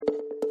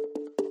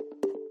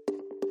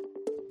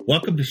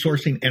Welcome to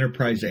Sourcing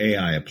Enterprise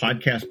AI, a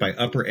podcast by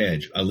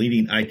UpperEdge, a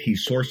leading IT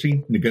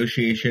sourcing,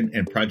 negotiation,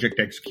 and project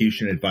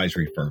execution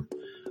advisory firm.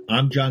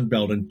 I'm John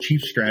Belden,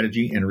 Chief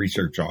Strategy and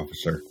Research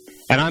Officer.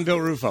 And I'm Bill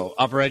Rufo,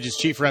 UpperEdge's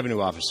Chief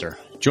Revenue Officer.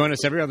 Join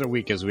us every other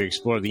week as we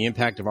explore the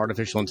impact of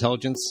artificial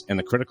intelligence and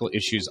the critical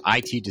issues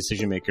IT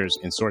decision makers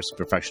and sourcing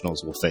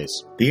professionals will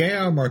face. The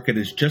AI market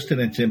is just in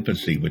its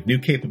infancy with new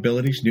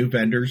capabilities, new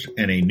vendors,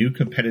 and a new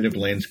competitive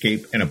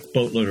landscape and a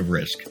boatload of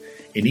risk.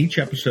 In each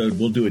episode,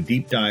 we'll do a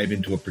deep dive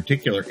into a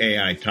particular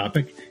AI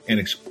topic and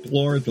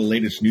explore the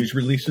latest news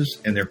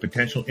releases and their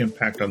potential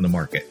impact on the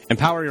market.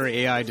 Empower your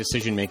AI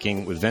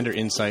decision-making with vendor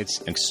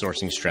insights and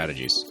sourcing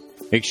strategies.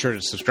 Make sure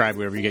to subscribe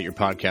wherever you get your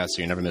podcasts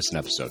so you never miss an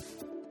episode.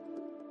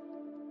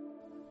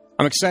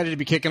 I'm excited to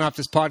be kicking off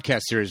this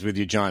podcast series with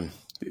you, John.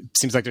 It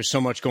seems like there's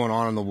so much going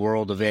on in the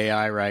world of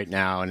AI right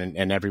now,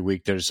 and every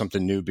week there's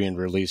something new being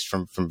released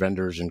from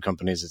vendors and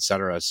companies, et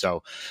cetera.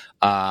 So,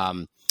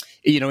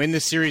 in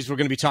this series, we're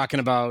going to be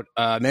talking about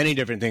many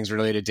different things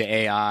related to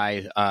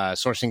AI,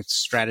 sourcing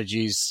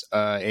strategies,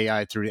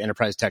 AI through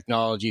enterprise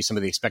technology, some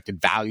of the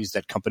expected values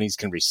that companies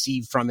can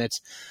receive from it,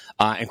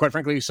 and quite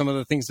frankly, some of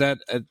the things that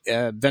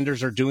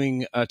vendors are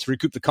doing to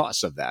recoup the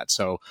costs of that.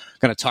 So I'm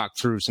going to talk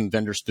through some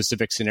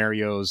vendor-specific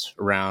scenarios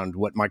around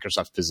what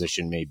Microsoft's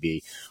position may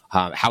be.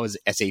 How is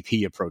SAP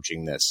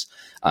approaching this?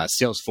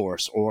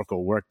 Salesforce,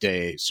 Oracle,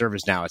 Workday,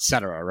 ServiceNow, et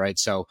cetera, right?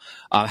 So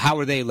how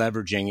are they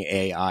leveraging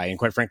AI? And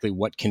quite frankly,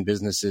 what can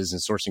businesses and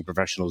sourcing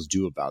professionals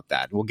do about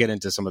that? We'll get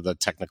into some of the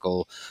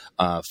technical,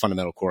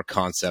 fundamental core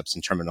concepts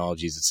and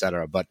terminologies, et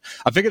cetera. But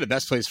I figured the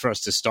best place for us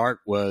to start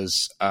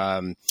was,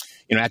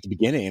 at the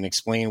beginning and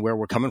explain where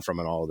we're coming from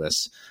in all of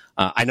this.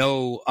 I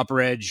know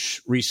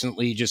UpperEdge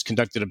recently just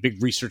conducted a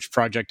big research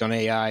project on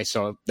AI,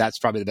 so that's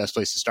probably the best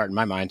place to start in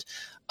my mind.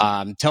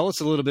 Tell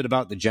us a little bit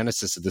about the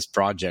genesis of this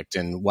project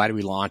and why do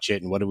we launch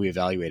it and what do we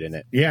evaluate in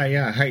it?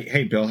 Yeah.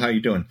 Hey, Bill, how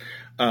you doing?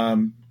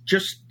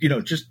 Just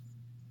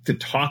to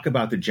talk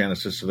about the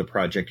genesis of the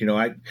project,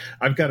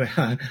 I've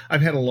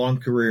had a long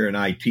career in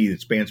IT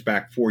that spans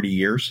back 40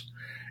 years.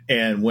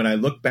 And when I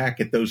look back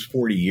at those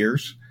 40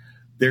 years,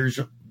 there's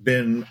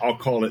been, I'll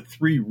call it,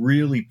 three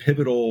really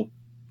pivotal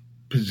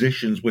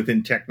positions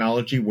within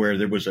technology where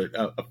there was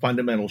a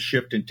fundamental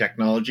shift in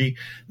technology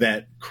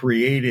that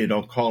created,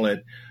 I'll call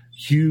it,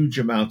 huge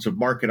amounts of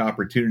market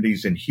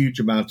opportunities and huge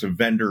amounts of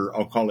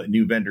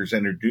new vendors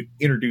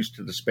introduced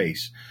to the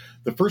space.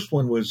 The first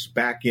one was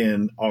back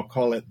in, I'll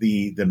call it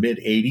the mid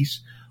 80s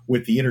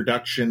with the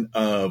introduction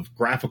of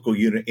graphical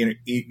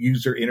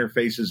user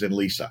interfaces in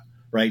Lisa,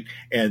 right?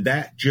 And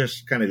that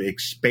just kind of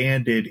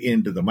expanded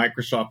into the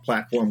Microsoft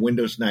platform,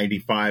 Windows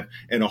 95,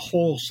 and a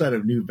whole set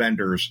of new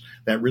vendors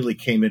that really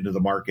came into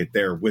the market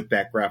there with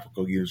that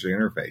graphical user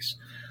interface.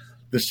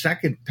 The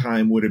second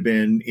time would have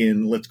been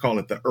in, let's call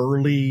it the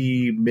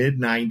early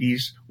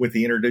mid-90s with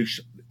the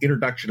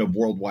introduction of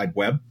World Wide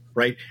Web,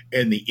 right?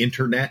 And the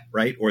internet,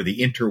 right? Or the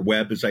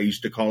interweb, as I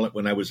used to call it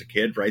when I was a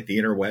kid, right? The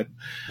interweb.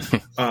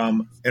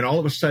 And all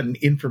of a sudden,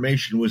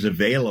 information was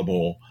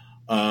available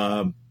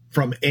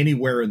from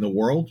anywhere in the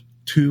world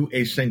to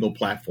a single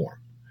platform.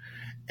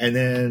 And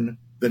then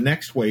the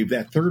next wave,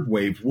 that third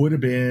wave, would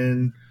have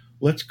been,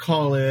 let's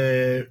call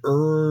it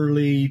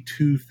early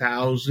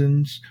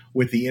 2000s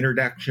with the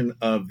introduction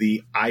of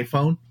the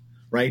iPhone,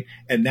 right?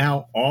 And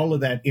now all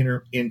of that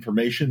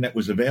information that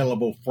was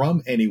available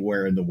from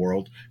anywhere in the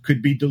world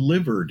could be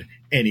delivered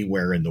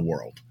anywhere in the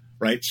world,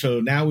 right? So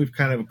now we've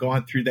kind of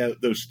gone through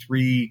those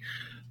three,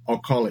 I'll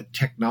call it,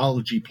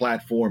 technology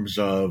platforms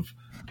of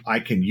I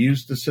can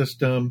use the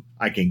system,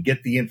 I can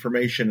get the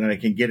information, and I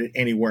can get it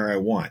anywhere I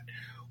want.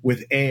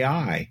 With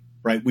AI,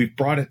 right, we've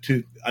brought it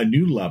to a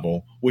new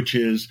level, which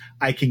is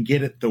I can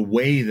get it the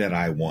way that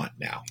I want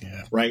now,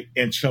 right?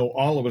 And so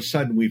all of a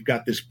sudden we've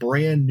got this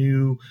brand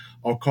new,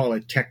 I'll call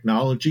it,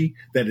 technology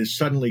that has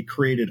suddenly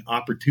created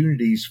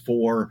opportunities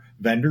for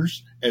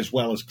vendors as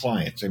well as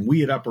clients. And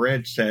we at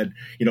UpperEdge said,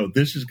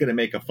 this is going to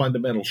make a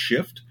fundamental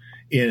shift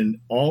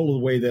in all of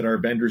the way that our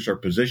vendors are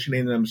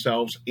positioning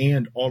themselves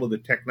and all of the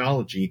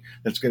technology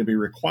that's going to be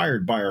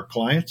required by our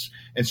clients.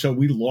 And so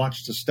we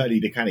launched a study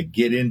to kind of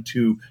get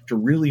into, to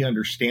really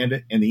understand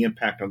it and the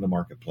impact on the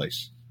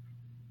marketplace.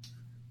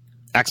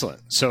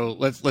 Excellent. So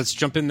let's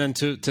jump in then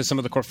to some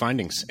of the core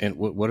findings. And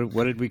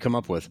what did we come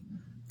up with?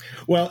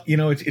 Well,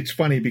 it's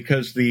funny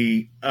because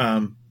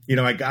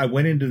I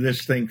went into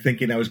this thing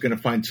thinking I was going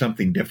to find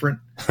something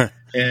different.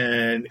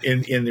 And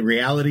in the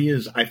reality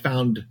is I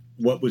found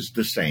what was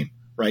the same.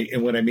 Right.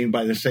 And what I mean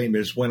by the same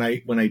is when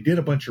I did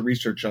a bunch of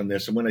research on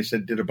this, and when I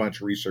said did a bunch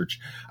of research,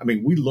 I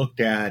mean, we looked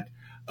at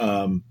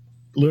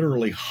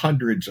literally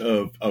hundreds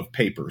of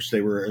papers.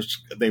 They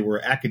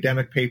were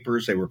academic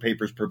papers. They were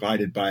papers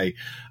provided by,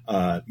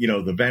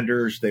 the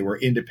vendors. They were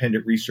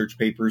independent research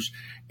papers.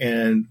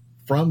 And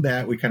from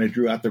that, we kind of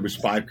drew out there was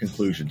 5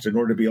 conclusions in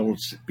order to be able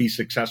to be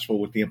successful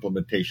with the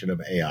implementation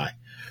of AI.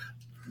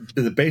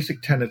 the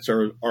basic tenets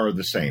are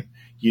the same.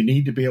 You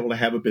need to be able to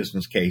have a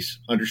business case,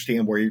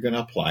 understand where you're going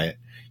to apply it.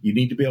 You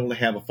need to be able to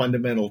have a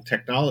fundamental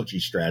technology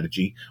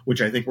strategy,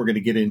 which I think we're going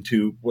to get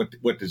into.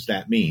 What does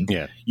that mean?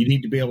 Yeah. You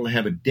need to be able to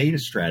have a data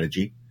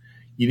strategy.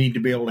 You need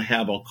to be able to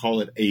have, I'll call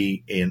it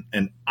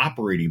an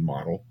operating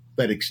model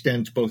that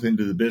extends both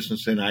into the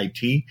business and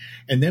IT.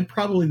 And then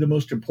probably the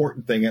most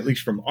important thing, at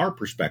least from our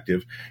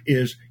perspective,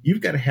 is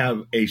you've got to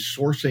have a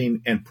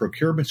sourcing and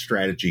procurement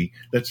strategy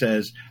that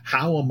says,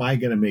 how am I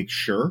going to make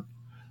sure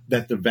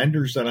that the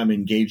vendors that I'm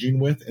engaging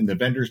with and the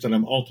vendors that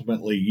I'm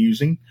ultimately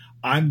using,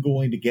 I'm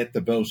going to get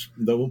the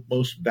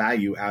most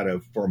value out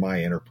of for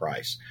my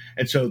enterprise.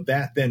 And so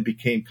that then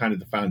became kind of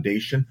the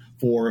foundation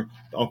for,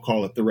 I'll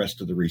call it, the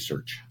rest of the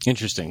research.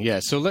 Interesting. Yeah.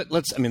 So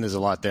let's, I mean, there's a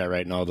lot there,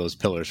 right? And all those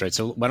pillars, right?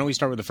 So why don't we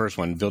start with the first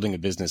one, building a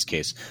business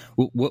case?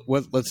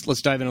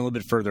 Let's dive in a little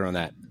bit further on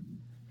that.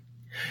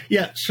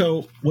 Yeah.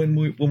 So when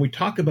we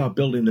talk about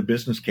building the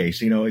business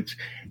case,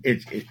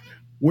 it's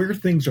where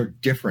things are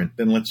different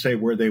than, let's say,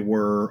 where they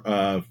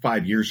were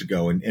 5 years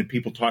ago, and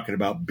people talking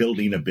about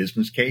building a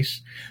business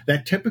case,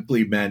 that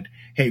typically meant,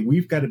 hey,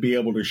 we've got to be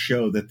able to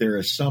show that there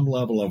is some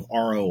level of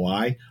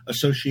ROI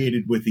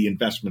associated with the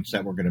investments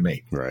that we're going to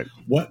make. Right.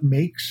 What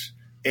makes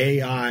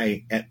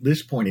AI at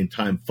this point in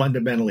time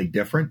fundamentally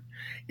different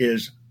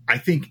is, I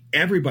think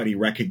everybody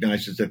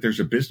recognizes that there's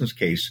a business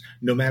case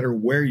no matter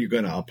where you're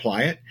going to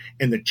apply it.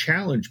 And the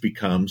challenge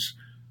becomes,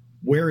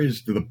 where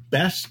is the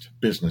best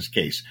business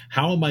case?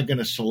 How am I going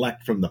to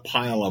select from the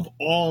pile of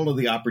all of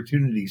the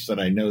opportunities that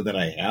I know that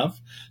I have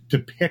to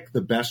pick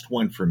the best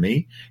one for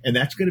me? And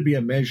that's going to be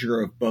a measure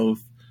of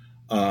both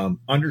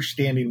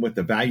understanding what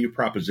the value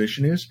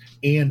proposition is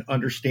and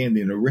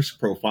understanding the risk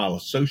profile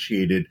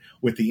associated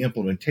with the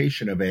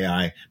implementation of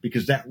AI,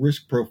 because that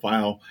risk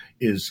profile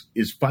is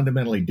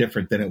fundamentally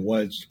different than it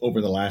was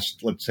over the last,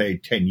 let's say,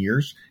 10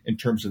 years in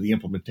terms of the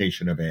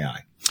implementation of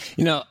AI.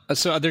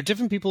 So are there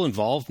different people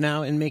involved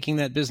now in making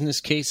that business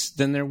case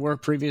than there were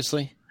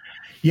previously?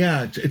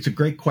 Yeah, it's a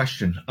great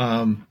question.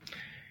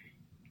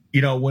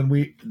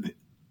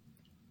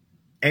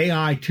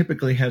 AI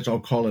typically has,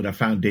 I'll call it, a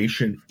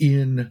foundation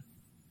in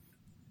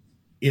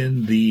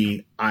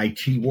the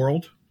IT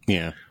world.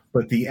 Yeah.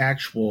 But the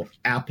actual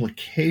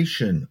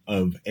application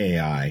of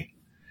AI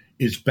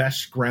is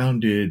best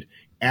grounded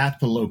at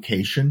the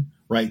location,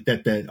 right?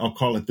 That I'll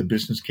call it the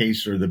business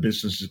case or the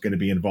business is going to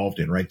be involved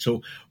in, right?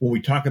 So when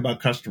we talk about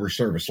customer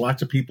service,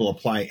 lots of people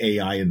apply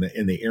AI in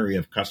the area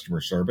of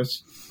customer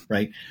service,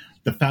 right?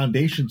 The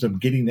foundations of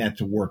getting that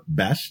to work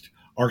best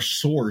are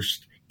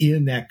sourced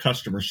in that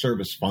customer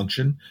service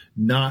function,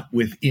 not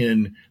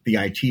within the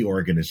IT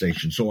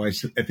organization. So I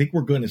think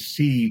we're going to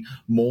see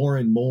more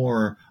and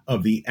more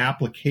of the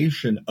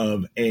application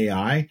of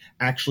AI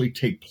actually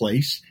take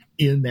place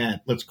in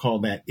that, let's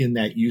call that, in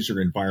that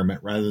user environment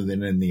rather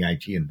than in the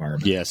IT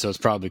environment. Yeah, so it's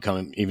probably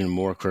becoming even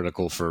more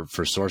critical for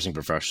sourcing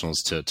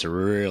professionals to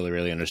really,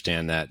 really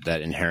understand that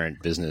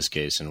inherent business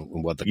case and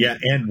what the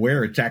and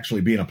where it's actually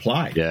being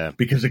applied. Yeah,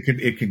 because it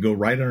could go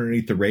right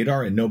underneath the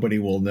radar and nobody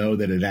will know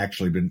that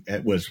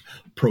it was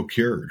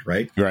procured.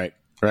 Right.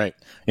 Right.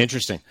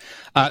 Interesting.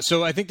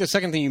 So I think the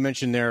second thing you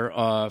mentioned there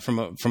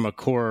from a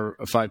core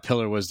 5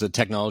 pillar was the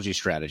technology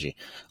strategy.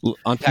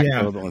 Unpack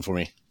that a little bit for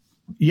me.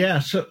 Yeah.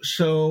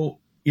 So,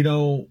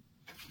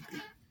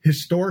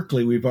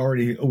 historically, we've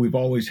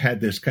always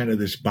had this kind of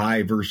this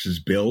buy versus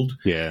build.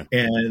 Yeah.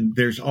 And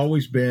there's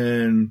always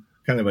been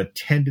kind of a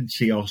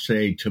tendency, I'll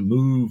say, to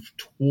move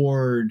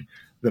toward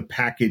the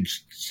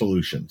packaged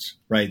solutions,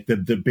 right?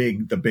 The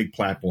big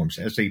platforms,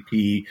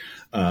 SAP,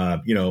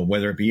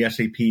 whether it be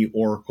SAP,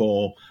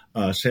 Oracle,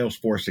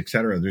 Salesforce, et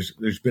cetera.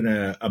 There's been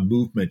a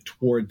movement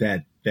toward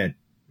that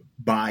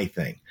buy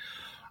thing.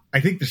 I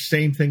think the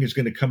same thing is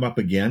going to come up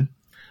again.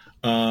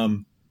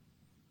 And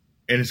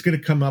it's going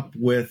to come up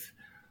with,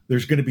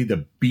 there's going to be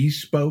the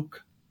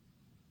bespoke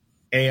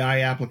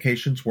AI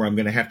applications where I'm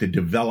going to have to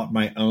develop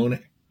my own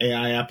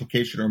AI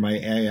application or my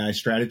AI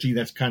strategy.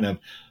 That's kind of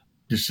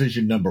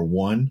decision number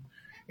one.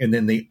 And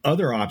then the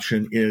other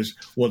option is,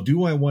 well,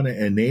 do I want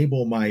to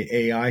enable my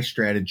AI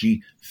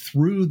strategy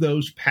through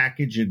those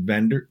packaged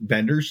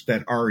vendors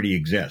that already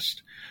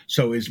exist?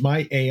 So is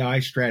my AI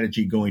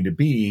strategy going to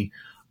be,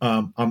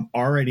 I'm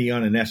already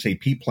on an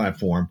SAP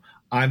platform,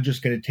 I'm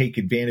just going to take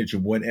advantage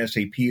of what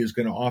SAP is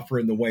going to offer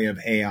in the way of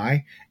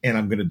AI, and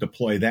I'm going to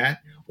deploy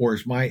that? Or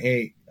is my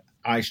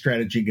AI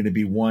strategy going to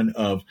be one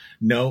of,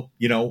 no,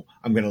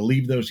 I'm going to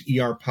leave those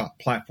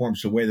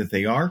platforms the way that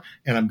they are,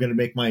 and I'm going to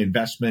make my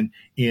investment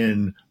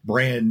in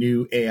brand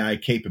new AI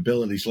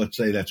capabilities, let's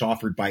say that's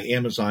offered by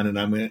Amazon, and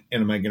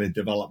am I going to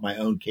develop my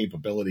own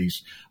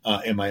capabilities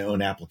and my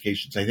own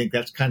applications? I think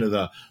that's kind of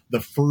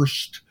the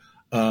first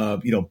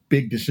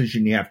big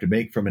decision you have to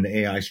make from an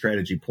AI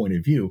strategy point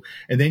of view.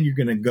 And then you're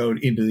going to go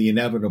into the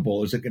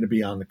inevitable. Is it going to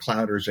be on the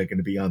cloud or is it going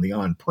to be on the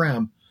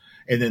on-prem?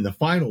 And then the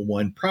final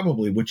one,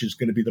 probably, which is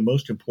going to be the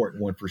most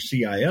important one for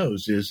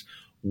CIOs, is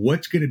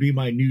what's going to be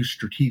my new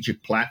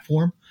strategic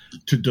platform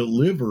to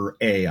deliver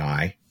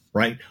AI,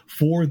 right,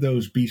 for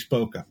those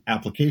bespoke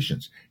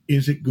applications?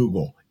 Is it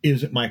Google?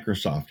 Is it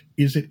Microsoft?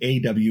 Is it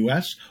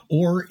AWS?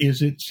 Or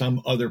is it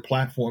some other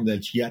platform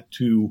that's yet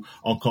to,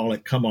 I'll call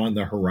it, come on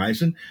the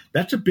horizon?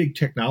 That's a big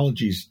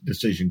technologies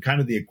decision, kind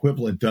of the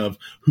equivalent of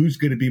who's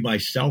going to be my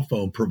cell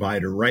phone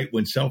provider, right?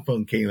 When cell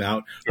phone came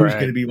out, who's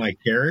going to be my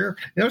carrier?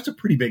 That was a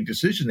pretty big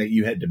decision that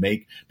you had to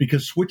make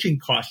because switching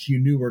costs you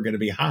knew were going to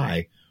be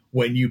high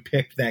when you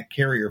picked that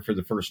carrier for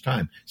the first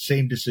time.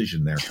 Same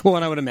decision there. Well,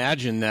 and I would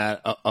imagine that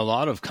a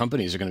lot of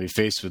companies are going to be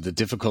faced with the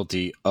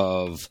difficulty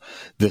of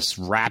this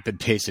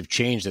rapid pace of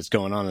change that's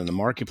going on in the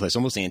marketplace,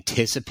 almost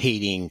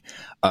anticipating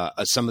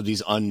some of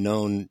these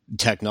unknown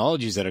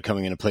technologies that are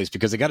coming into place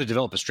because they got to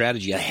develop a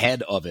strategy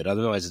ahead of it.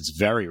 Otherwise, it's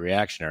very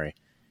reactionary.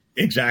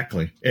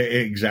 Exactly.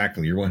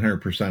 You're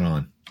 100%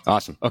 on.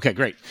 Awesome. Okay,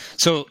 great.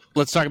 So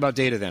let's talk about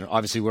data then.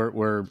 Obviously,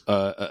 we're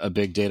a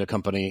big data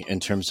company in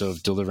terms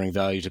of delivering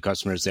value to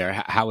customers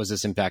there. How is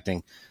this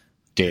impacting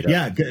data?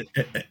 Yeah.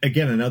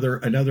 Again,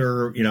 another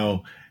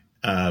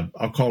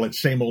I'll call it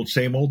same old,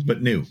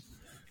 but new.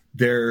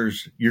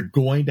 You're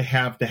going to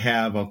have,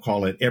 I'll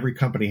call it, every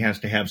company has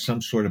to have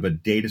some sort of a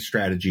data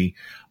strategy.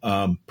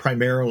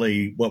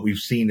 Primarily what we've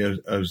seen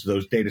as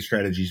those data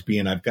strategies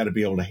being, I've got to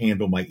be able to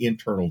handle my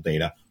internal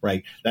data,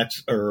 right?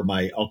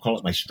 I'll call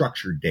it my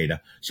structured data.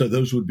 So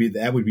that would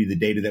be the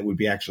data that would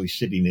be actually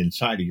sitting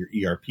inside of your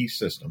ERP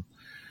system.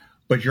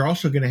 But you're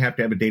also going to have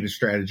a data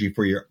strategy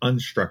for your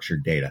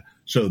unstructured data.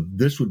 So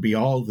this would be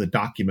all the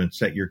documents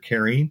that you're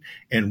carrying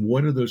and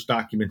what are those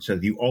documents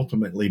that you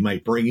ultimately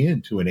might bring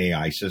into an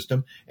AI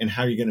system and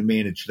how you're going to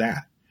manage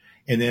that.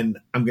 And then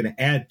I'm going to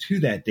add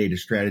to that data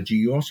strategy.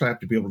 You also have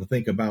to be able to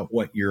think about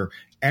what your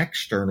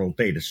external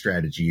data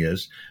strategy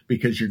is,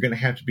 because you're going to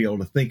have to be able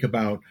to think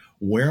about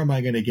where am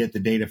I going to get the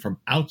data from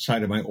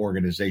outside of my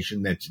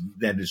organization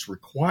that is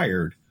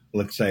required,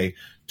 let's say,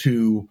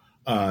 to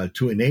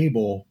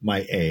enable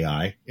my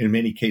AI. In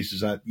many cases,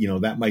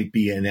 that might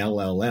be an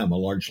LLM, a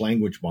large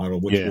language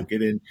model, which we'll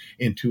get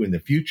into in the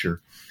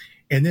future.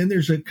 And then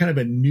there's a kind of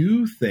a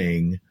new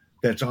thing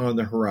that's on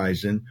the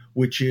horizon,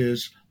 which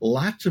is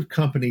lots of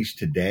companies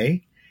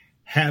today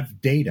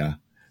have data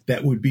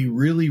that would be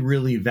really,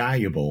 really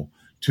valuable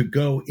to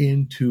go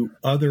into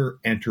other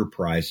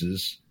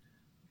enterprises'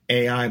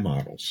 AI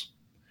models.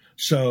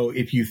 So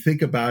if you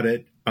think about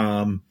it,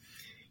 let's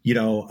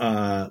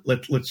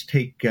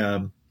take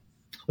a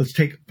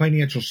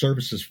financial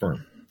services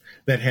firm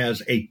that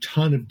has a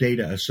ton of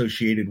data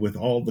associated with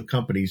all the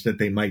companies that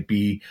they might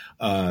be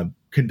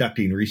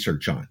conducting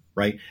research on,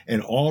 right?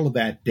 And all of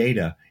that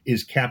data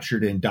is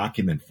captured in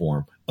document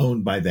form,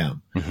 owned by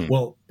them. Mm-hmm.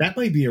 Well, that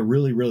might be a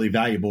really, really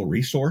valuable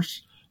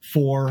resource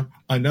for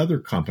another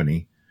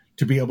company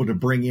to be able to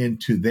bring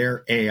into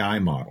their AI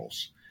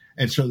models.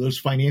 And so those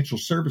financial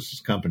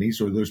services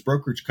companies or those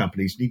brokerage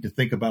companies need to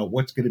think about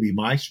what's going to be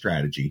my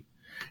strategy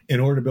in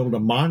order to be able to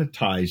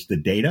monetize the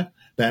data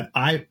that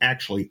I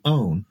actually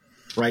own,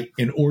 right,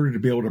 in order to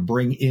be able to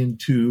bring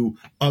into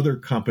other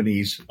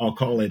companies, I'll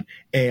call it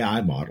AI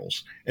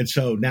models. And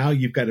so now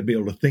you've got to be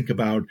able to think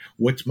about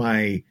what's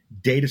my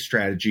data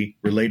strategy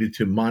related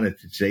to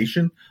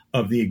monetization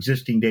of the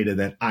existing data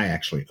that I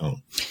actually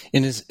own.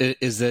 And is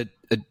that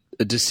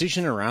a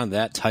decision around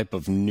that type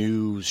of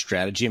new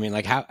strategy? I mean,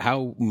 like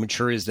how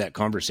mature is that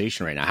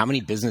conversation right now? How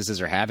many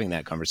businesses are having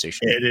that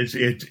conversation?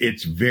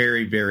 It's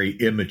very, very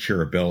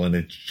immature, Bill. And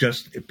it's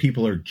just,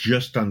 people are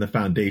just on the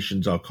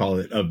foundations, I'll call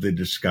it, of the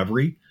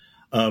discovery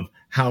of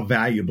how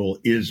valuable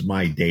is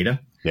my data.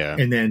 Yeah.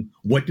 And then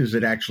what does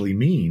it actually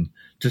mean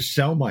to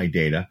sell my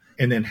data?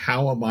 And then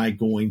how am I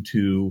going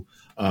to,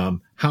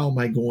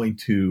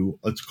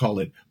 let's call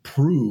it,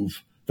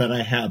 prove that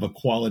I have a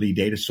quality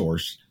data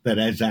source that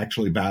is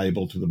actually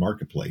valuable to the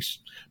marketplace.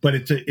 But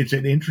it's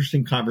an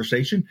interesting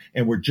conversation,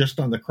 and we're just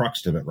on the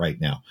crux of it right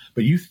now.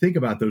 But you think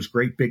about those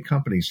great big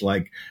companies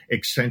like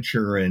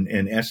Accenture and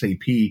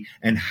SAP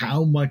and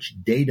how much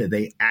data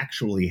they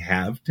actually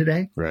have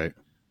today.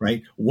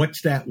 Right?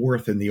 What's that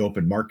worth in the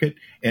open market,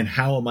 and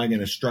how am I going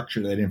to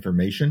structure that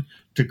information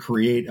to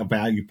create a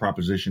value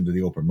proposition to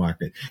the open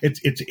market?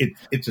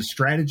 It's a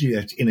strategy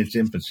that's in its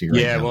infancy right now.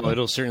 Yeah, well,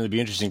 it'll certainly be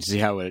interesting to see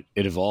how it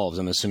evolves.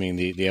 I'm assuming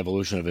the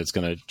evolution of it's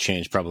going to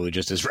change probably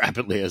just as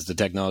rapidly as the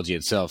technology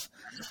itself.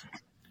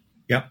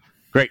 Yep.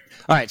 Great.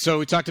 All right, so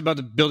we talked about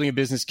the building a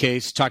business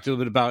case, talked a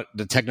little bit about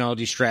the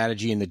technology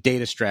strategy and the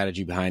data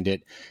strategy behind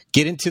it.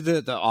 Get into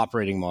the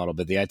operating model,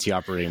 but the IT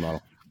operating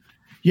model.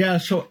 Yeah,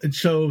 so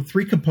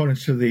three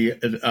components to the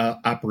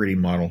operating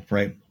model,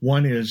 right?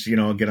 One is, again,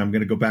 I'm going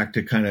to go back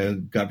to kind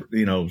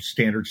of,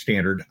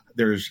 standard.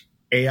 There's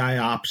AI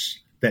ops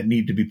that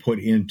need to be put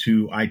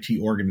into IT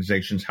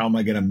organizations. How am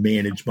I going to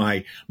manage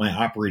my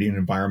operating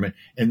environment?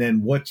 And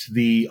then what's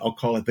I'll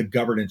call it the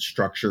governance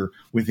structure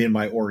within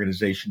my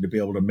organization to be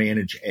able to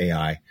manage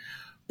AI.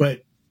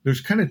 But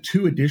there's kind of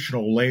two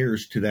additional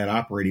layers to that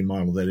operating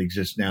model that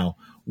exists now.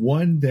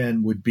 One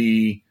then would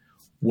be,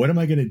 what am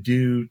I going to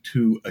do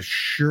to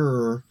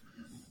assure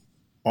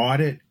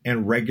audit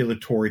and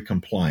regulatory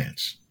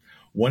compliance?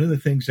 one of the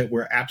things that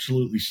we're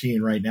absolutely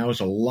seeing right now is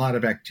a lot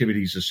of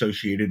activities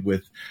associated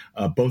with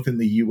both in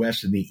the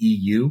U.S. and the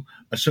EU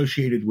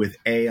associated with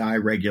AI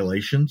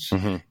regulations,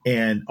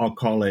 and I'll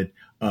call it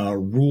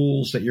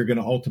rules that you're going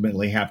to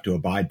ultimately have to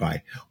abide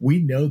by. We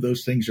know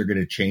those things are going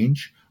to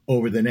change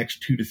over the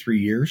next 2 to 3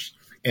 years.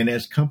 And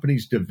as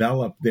companies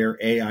develop their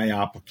AI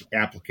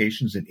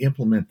applications and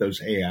implement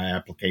those AI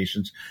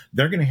applications,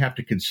 they're going to have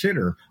to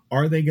consider,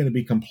 are they going to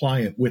be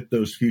compliant with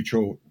those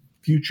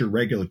future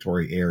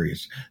regulatory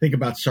areas? Think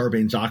about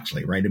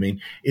Sarbanes-Oxley, right? I mean,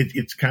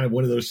 it's kind of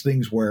one of those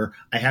things where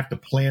I have to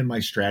plan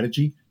my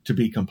strategy to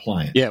be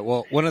compliant. Yeah,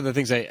 well, one of the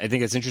things I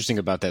think that's interesting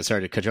about that,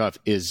 sorry to cut you off,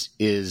 is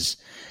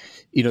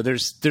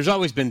there's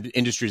always been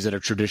industries that are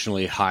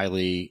traditionally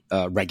highly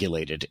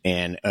regulated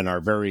and are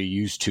very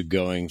used to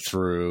going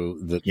through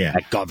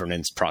that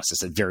governance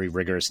process, a very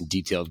rigorous and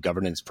detailed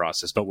governance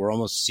process. But we're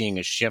almost seeing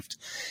a shift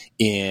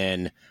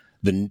in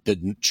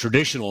the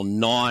traditional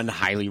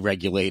non-highly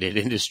regulated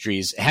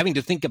industries having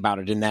to think about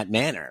it in that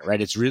manner, right?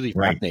 It's really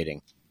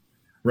fascinating.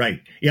 Right.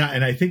 Yeah,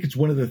 and I think it's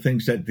one of the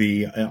things that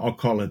I'll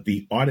call it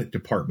the audit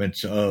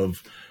departments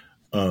of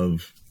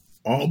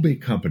all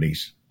big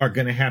companies are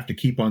going to have to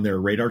keep on their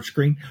radar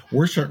screen.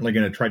 We're certainly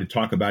going to try to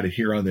talk about it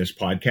here on this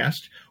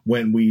podcast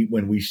when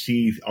we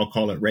see, I'll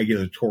call it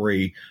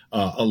regulatory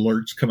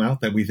alerts come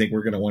out that we think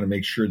we're going to want to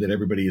make sure that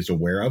everybody is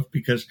aware of,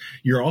 because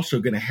you're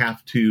also going to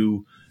have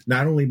to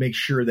not only make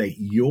sure that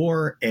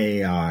your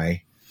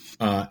AI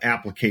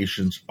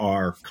applications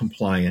are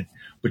compliant,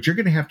 but you're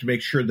going to have to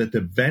make sure that the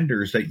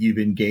vendors that you've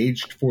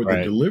engaged for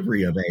the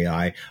delivery of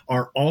AI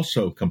are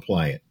also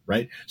compliant,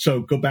 right? So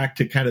go back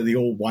to kind of the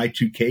old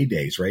Y2K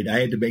days, right? I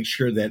had to make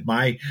sure that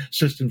my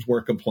systems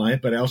were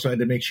compliant, but I also had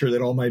to make sure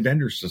that all my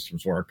vendor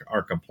systems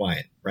are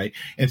compliant, right?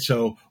 And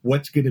so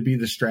what's going to be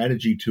the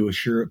strategy to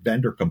assure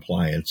vendor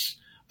compliance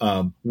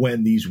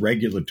when these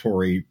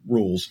regulatory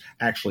rules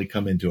actually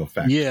come into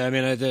effect? Yeah, I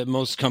mean,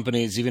 most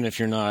companies, even if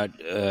you're not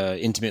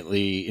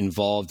intimately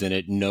involved in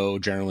it, know,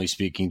 generally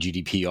speaking,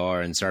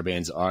 GDPR and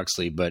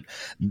Sarbanes-Oxley. But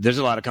there's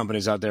a lot of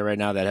companies out there right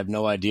now that have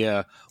no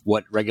idea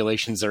what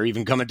regulations are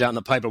even coming down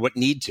the pipe or what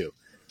need to.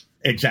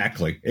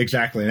 Exactly.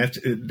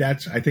 And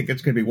that's I think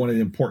it's going to be one of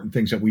the important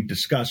things that we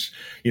discuss,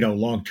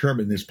 long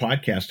term in this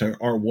podcast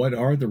are what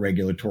are the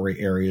regulatory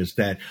areas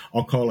that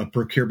I'll call it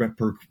procurement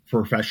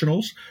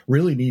professionals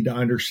really need to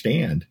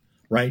understand,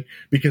 right?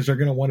 Because they're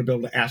going to want to be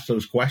able to ask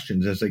those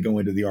questions as they go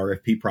into the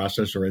RFP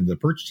process or in the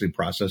purchasing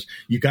process.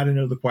 You got to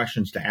know the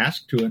questions to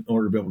ask to it in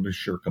order to be able to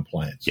assure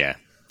compliance. Yeah.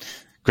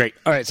 Great.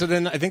 All right. So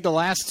then I think the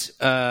last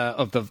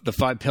of the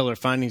 5-pillar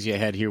findings you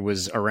had here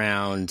was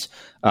around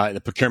the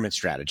procurement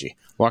strategy.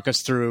 Walk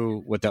us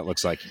through what that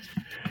looks like.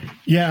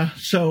 Yeah.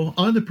 So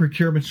on the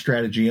procurement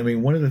strategy, I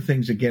mean, one of the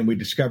things, again, we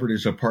discovered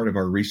as a part of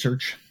our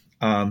research,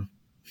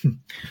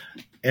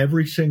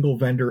 every single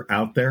vendor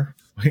out there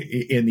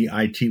in the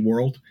IT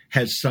world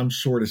has some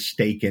sort of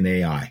stake in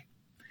AI.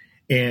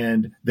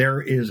 And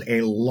there is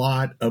a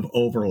lot of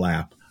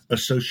overlap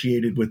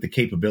associated with the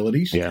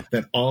capabilities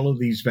that all of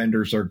these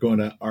vendors are going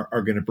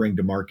to bring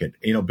to market.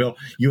 Bill,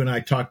 you and I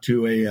talked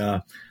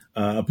to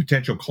a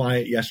potential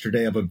client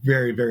yesterday of a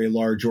very, very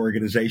large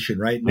organization,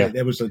 right? Yeah.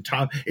 It was the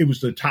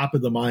top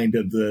of the mind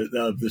of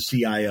the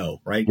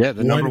CIO, right? Yeah.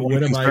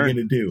 What am I going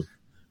to do?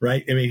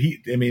 Right. I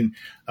mean,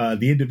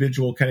 the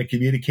individual kind of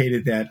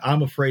communicated that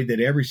I'm afraid that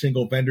every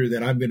single vendor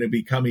that I'm going to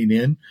be coming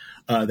in,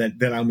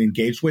 that I'm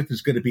engaged with,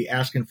 is going to be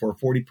asking for a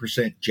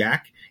 40%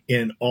 jack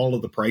in all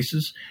of the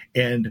prices.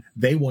 And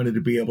they wanted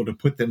to be able to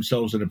put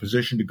themselves in a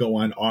position to go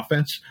on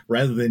offense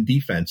rather than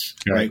defense,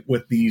 right?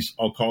 With these,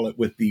 I'll call it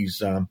with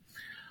these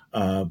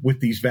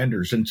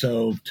vendors. And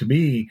so to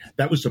me,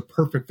 that was the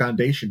perfect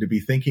foundation to be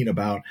thinking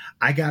about.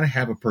 I got to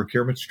have a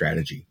procurement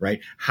strategy,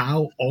 right?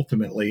 How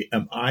ultimately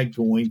am I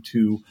going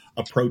to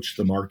approach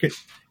the market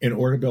in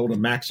order to be able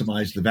to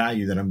maximize the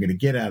value that I'm going to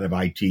get out of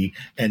IT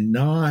and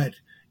not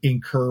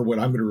incur what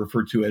I'm going to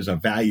refer to as a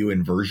value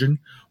inversion,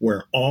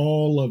 where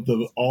all of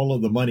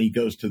the money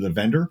goes to the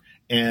vendor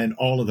and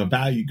all of the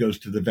value goes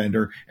to the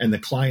vendor, and the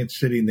client's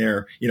sitting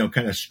there,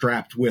 kind of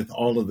strapped with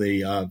all of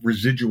the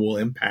residual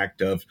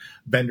impact of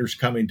vendors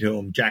coming to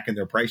them, jacking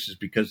their prices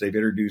because they've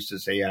introduced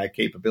this AI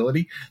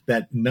capability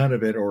that none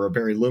of it or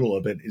very little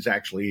of it is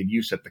actually in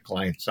use at the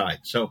client side.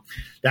 So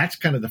that's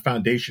kind of the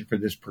foundation for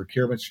this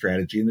procurement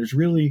strategy. And there's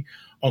really,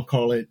 I'll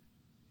call it,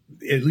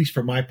 at least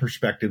from my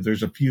perspective,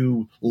 there's a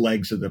few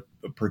legs of the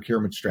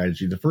procurement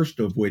strategy. The first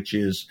of which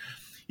is,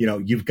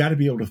 you've got to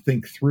be able to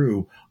think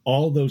through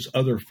all those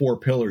other 4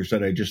 pillars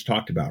that I just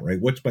talked about, right?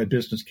 What's my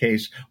business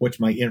case? What's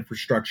my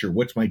infrastructure?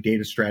 What's my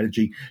data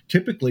strategy?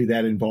 Typically,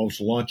 that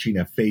involves launching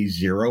a phase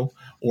 0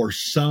 or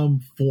some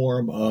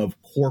form of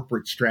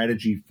corporate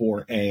strategy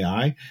for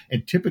AI.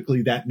 And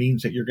typically, that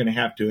means that you're going to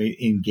have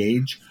to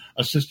engage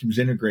a systems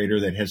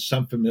integrator that has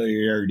some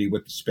familiarity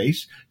with the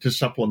space to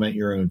supplement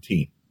your own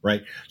team.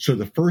 Right. So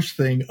the first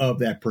thing of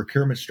that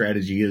procurement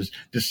strategy is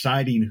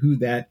deciding who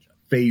that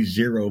phase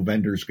zero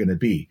vendor is going to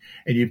be.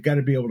 And you've got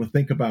to be able to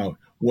think about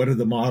what are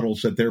the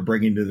models that they're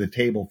bringing to the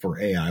table for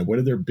AI? What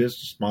are their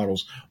business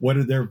models? What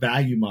are their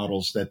value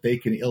models that they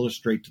can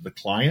illustrate to the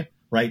client?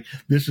 Right?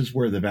 This is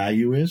where the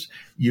value is.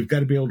 You've got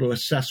to be able to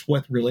assess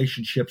what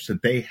relationships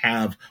that they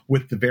have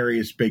with the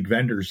various big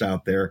vendors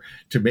out there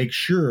to make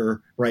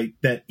sure, right,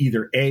 that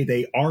either A,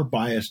 they are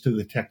biased to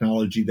the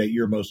technology that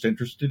you're most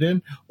interested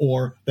in,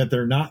 or that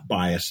they're not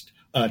biased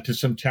to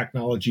some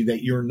technology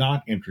that you're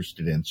not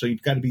interested in. So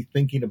you've got to be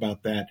thinking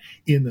about that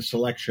in the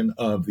selection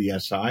of the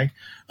SI.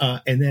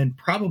 And then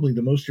probably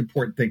the most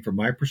important thing from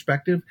my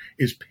perspective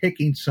is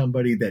picking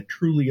somebody that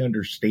truly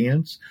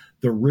understands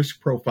the risk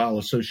profile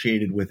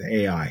associated with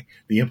AI,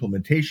 the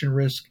implementation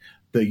risk,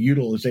 the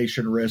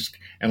utilization risk,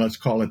 and let's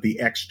call it the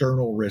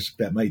external risk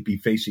that might be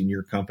facing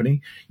your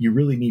company. You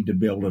really need to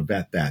be able to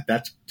vet that.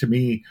 That's, to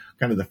me,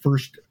 kind of the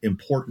first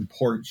important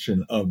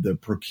portion of the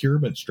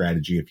procurement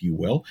strategy, if you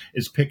will,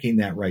 is picking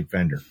that right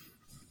vendor.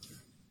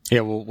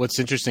 Yeah, well, what's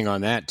interesting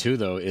on that too,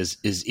 though, is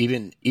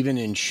even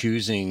in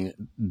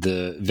choosing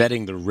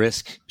vetting the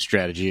risk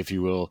strategy, if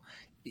you will,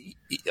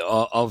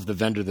 of the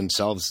vendor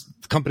themselves,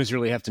 companies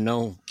really have to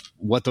know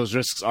what those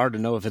risks are to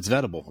know if it's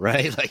vettable,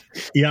 right? Like,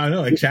 yeah, I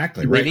know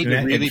exactly. Right, they need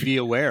to really be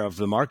aware of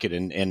the market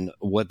and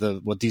what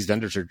these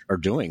vendors are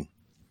doing.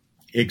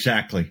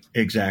 Exactly.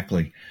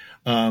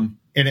 And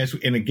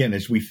again,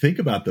 as we think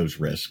about those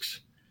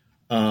risks,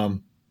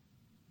 and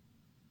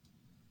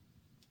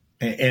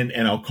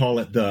I'll call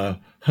it the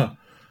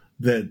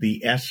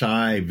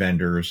SI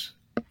vendors,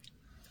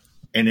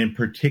 and in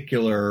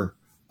particular,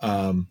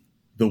 the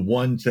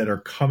ones that are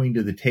coming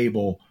to the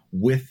table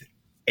with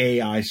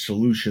AI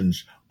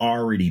solutions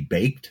already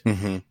baked,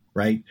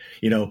 right?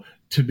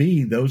 To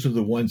me, those are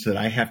the ones that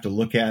I have to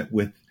look at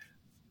with,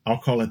 I'll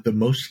call it the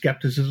most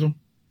skepticism,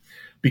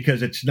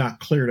 because it's not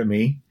clear to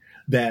me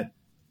that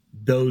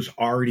those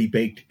already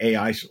baked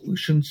AI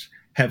solutions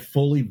have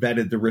fully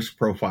vetted the risk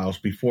profiles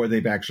before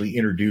they've actually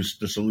introduced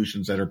the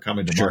solutions that are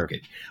coming to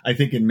market. I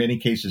think in many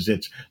cases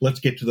it's,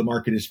 let's get to the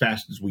market as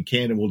fast as we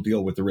can and we'll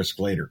deal with the risk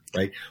later,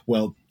 right?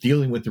 Well,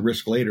 dealing with the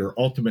risk later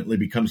ultimately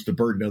becomes the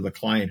burden of the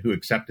client who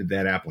accepted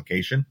that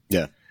application.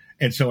 Yeah.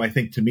 And so I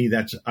think, to me,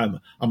 that's,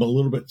 I'm a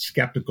little bit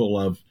skeptical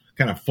of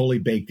kind of fully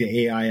baked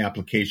AI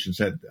applications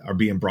that are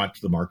being brought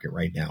to the market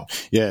right now.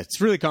 Yeah,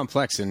 it's really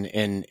complex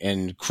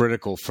and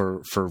critical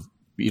for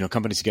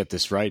companies to get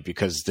this right,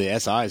 because the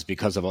SIs,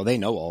 because of they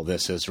know all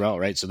this as well,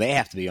 right? So they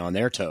have to be on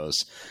their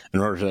toes in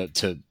order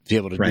to be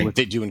able to do what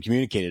they do and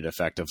communicate it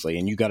effectively.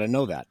 And you got to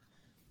know that.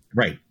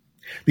 Right.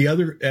 The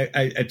other,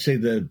 I'd say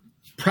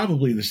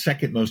probably the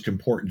second most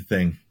important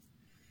thing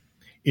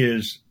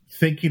is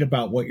thinking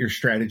about what your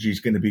strategy is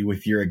going to be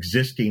with your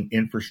existing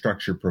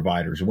infrastructure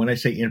providers. And when I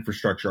say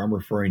infrastructure, I'm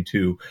referring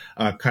to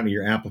kind of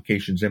your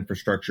applications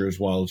infrastructure as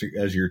well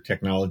as your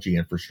technology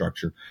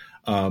infrastructure.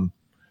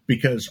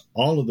 Because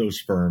all of those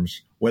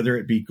firms, whether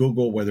it be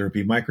Google, whether it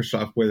be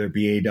Microsoft, whether it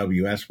be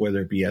AWS,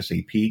 whether it be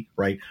SAP,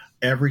 right?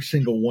 Every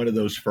single one of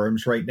those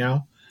firms right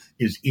now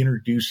is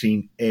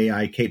introducing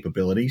AI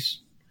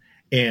capabilities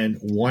and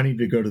wanting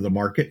to go to the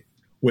market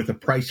with a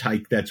price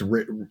hike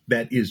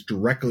that is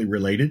directly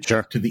related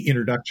to the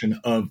introduction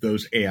of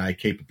those AI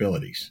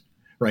capabilities,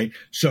 right?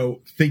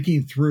 So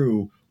thinking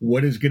through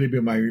what is going to be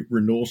my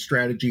renewal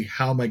strategy,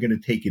 how am I going to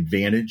take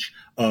advantage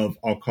of,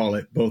 I'll call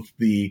it both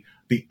the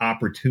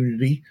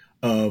opportunity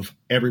of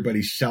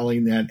everybody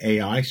selling that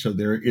AI, so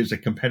there is a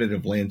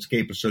competitive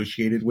landscape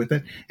associated with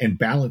it, and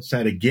balance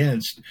that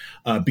against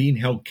being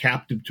held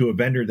captive to a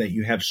vendor that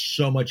you have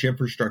so much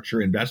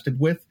infrastructure invested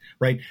with,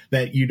 right,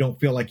 that you don't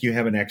feel like you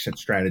have an exit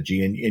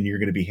strategy and you're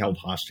going to be held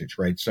hostage,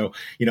 right? So,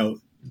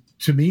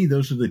 to me,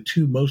 those are the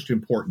two most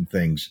important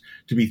things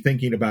to be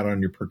thinking about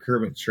on your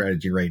procurement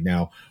strategy right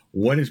now.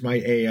 What does my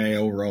AI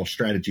overall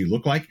strategy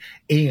look like?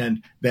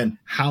 And then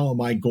how am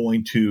I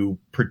going to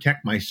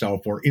protect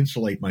myself or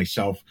insulate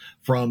myself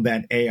from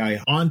that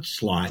AI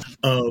onslaught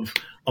of,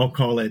 I'll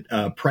call it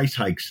price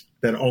hikes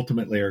that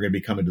ultimately are going to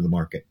be coming to the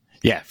market?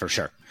 Yeah, for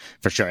sure.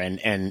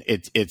 And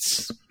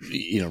it's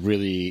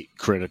really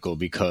critical,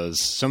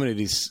 because so many of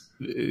these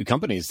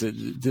companies,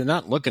 they're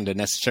not looking to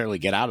necessarily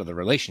get out of the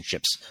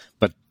relationships,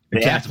 but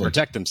they have to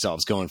protect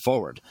themselves going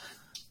forward.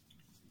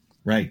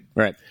 Right.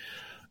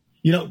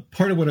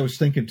 Part of what I was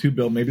thinking too,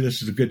 Bill, maybe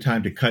this is a good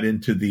time to cut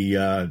into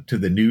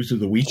the news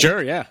of the week.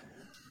 Sure, yeah.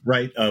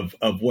 Right, of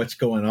what's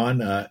going on.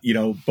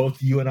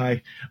 Both you and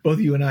I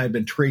have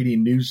been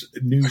trading news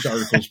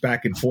articles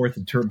back and forth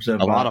in terms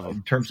of a lot of them.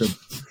 in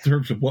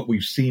terms of what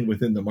we've seen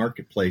within the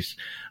marketplace.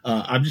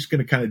 I'm just going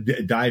to kind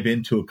of dive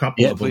into a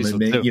couple of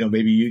them, and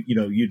maybe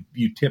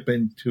you tip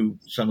into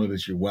some of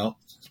as well.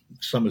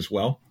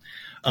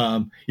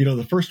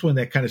 The first one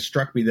that kind of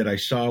struck me that I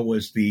saw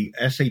was the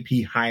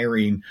SAP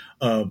hiring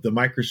of the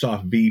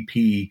Microsoft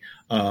VP,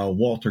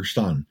 Walter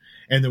Sun.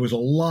 And there was a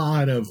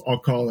lot of, I'll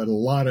call it a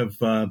lot of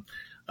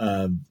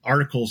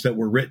articles that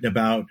were written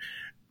about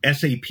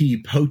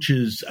SAP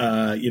poaches,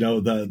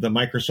 the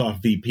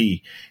Microsoft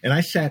VP. And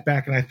I sat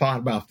back and I thought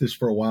about this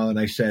for a while, and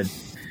I said,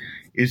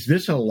 is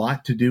this a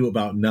lot to do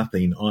about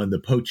nothing on the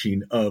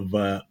poaching of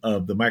the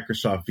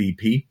Microsoft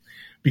VP?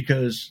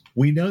 Because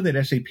we know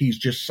that SAP's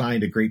just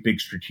signed a great big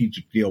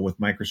strategic deal with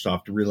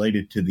Microsoft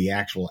related to the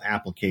actual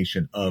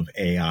application of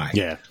AI.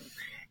 Yeah.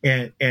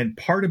 And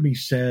part of me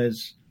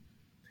says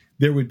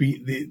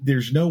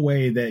there's no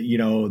way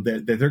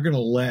that, that they're going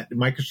to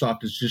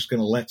Microsoft is just going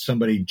to let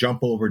somebody jump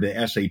over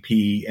to SAP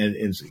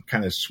and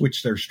kind of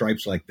switch their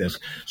stripes like this.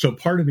 So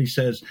part of me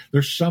says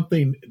there's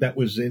something that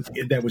was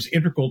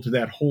integral to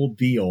that whole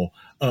deal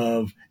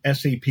of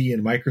SAP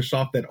and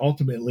Microsoft that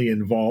ultimately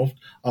involved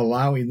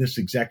allowing this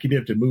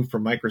executive to move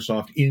from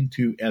Microsoft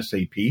into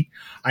SAP.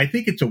 I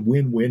think it's a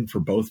win-win for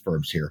both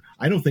firms here.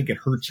 I don't think it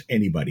hurts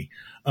anybody.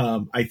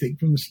 I think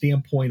from the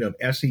standpoint of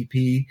SAP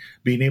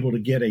being able to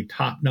get a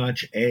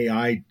top-notch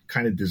AI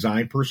kind of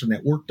design person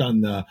that worked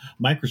on the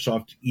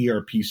Microsoft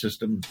ERP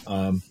system,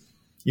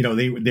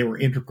 they were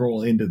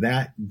integral into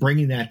that,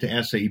 bringing that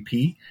to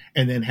SAP,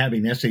 and then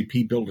having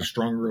SAP build a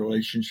strong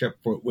relationship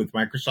with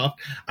Microsoft.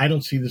 I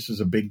don't see this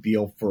as a big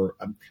deal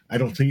I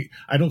don't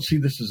see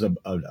this as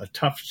a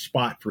tough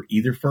spot for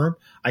either firm.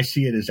 I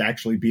see it as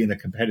actually being a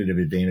competitive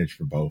advantage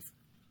for both.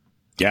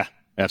 Yeah.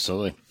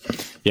 Absolutely.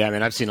 Yeah, I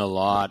mean, I've seen a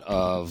lot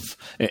of,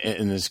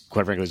 and this,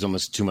 quite frankly, is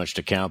almost too much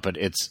to count, but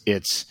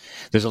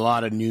there's a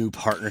lot of new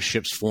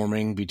partnerships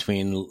forming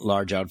between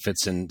large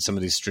outfits and some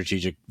of these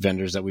strategic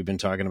vendors that we've been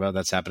talking about.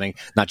 That's happening,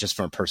 not just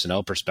from a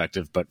personnel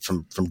perspective, but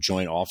from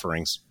joint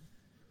offerings.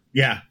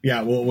 Yeah.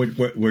 Well,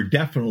 we're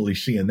definitely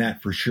seeing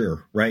that for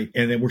sure, right?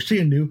 And then we're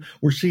seeing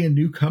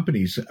new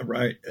companies,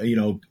 right?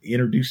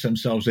 Introduce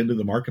themselves into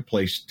the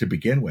marketplace to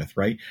begin with,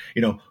 right?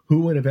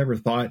 Who would have ever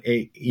thought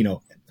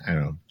I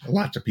don't know,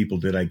 lots of people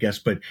did, I guess,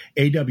 but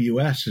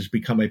AWS has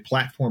become a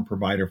platform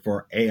provider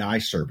for AI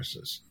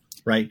services.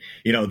 Right.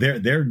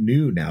 They're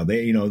new now.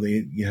 They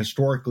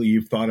historically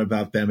you've thought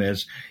about them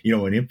as,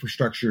 an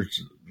infrastructure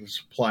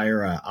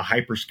supplier, a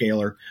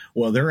hyperscaler.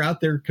 Well, they're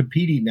out there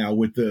competing now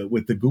with the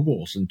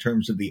Googles in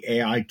terms of the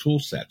AI tool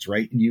sets.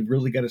 Right. And you've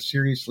really got to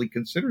seriously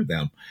consider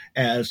them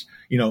as,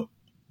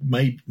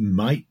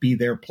 might be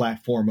their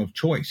platform of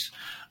choice.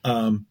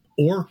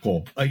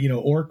 Oracle,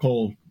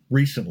 Oracle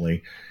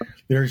recently,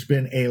 there's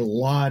been a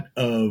lot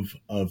of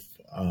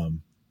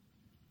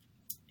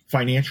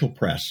financial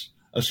press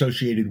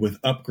associated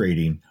with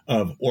upgrading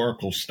of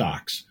Oracle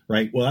stocks,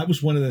 right? Well, that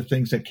was one of the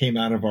things that came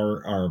out of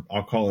our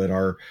I'll call it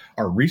our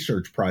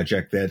research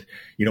project that,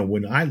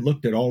 when I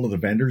looked at all of the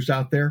vendors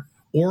out there,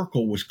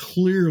 Oracle was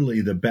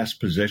clearly the best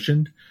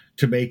positioned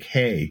to make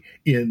hay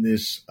in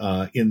this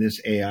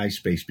AI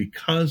space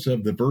because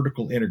of the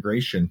vertical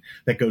integration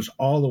that goes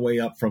all the way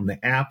up from the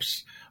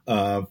apps,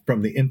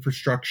 from the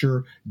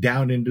infrastructure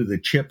down into the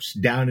chips,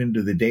 down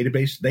into the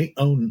database. They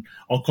own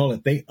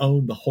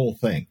the whole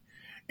thing.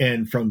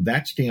 And from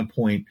that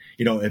standpoint,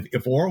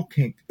 if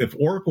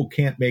Oracle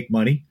can't make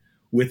money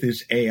with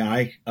this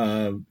AI,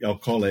 I'll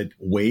call it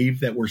wave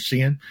that we're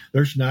seeing,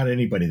 there's not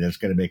anybody that's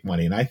going to make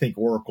money. And I think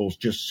Oracle's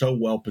just so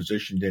well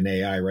positioned in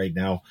AI right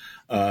now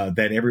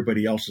that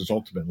everybody else is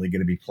ultimately going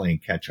to be playing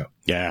catch up.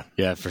 Yeah,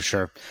 for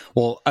sure.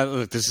 Well,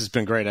 look, this has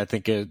been great. I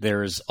think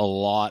there's a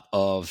lot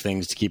of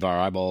things to keep our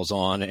eyeballs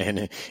on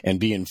and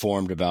be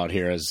informed about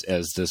here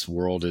as this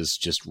world is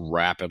just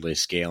rapidly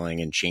scaling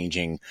and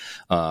changing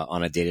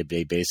on a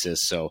day-to-day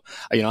basis. So,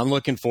 I'm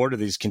looking forward to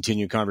these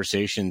continued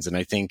conversations. And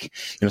I think,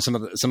 some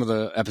of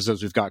the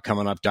episodes we've got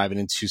coming up, diving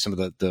into some of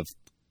the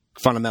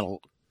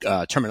fundamental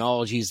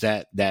terminologies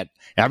that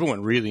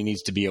everyone really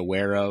needs to be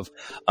aware of.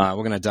 We're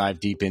going to dive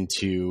deep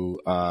into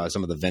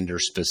some of the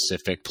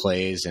vendor-specific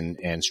plays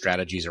and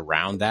strategies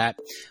around that.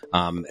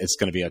 It's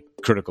going to be a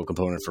critical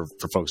component for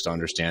folks to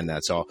understand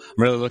that. So I'm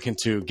really looking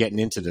to getting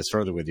into this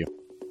further with you.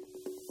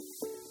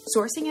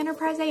 Sourcing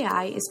Enterprise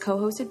AI is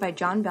co-hosted by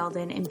John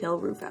Belden and Bill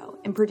Rufo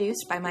and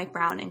produced by Mike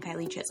Brown and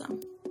Kylie Chisholm.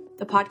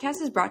 The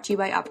podcast is brought to you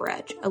by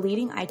UpperEdge, a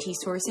leading IT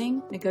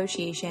sourcing,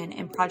 negotiation,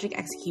 and project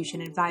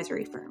execution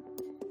advisory firm.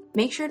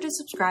 Make sure to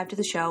subscribe to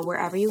the show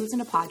wherever you listen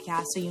to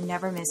podcasts so you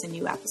never miss a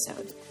new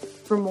episode.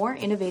 For more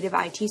innovative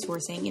IT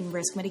sourcing and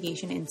risk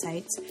mitigation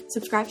insights,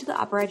 subscribe to the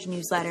UpperEdge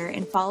newsletter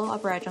and follow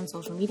UpperEdge on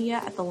social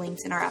media at the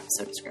links in our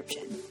episode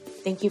description.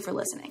 Thank you for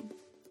listening.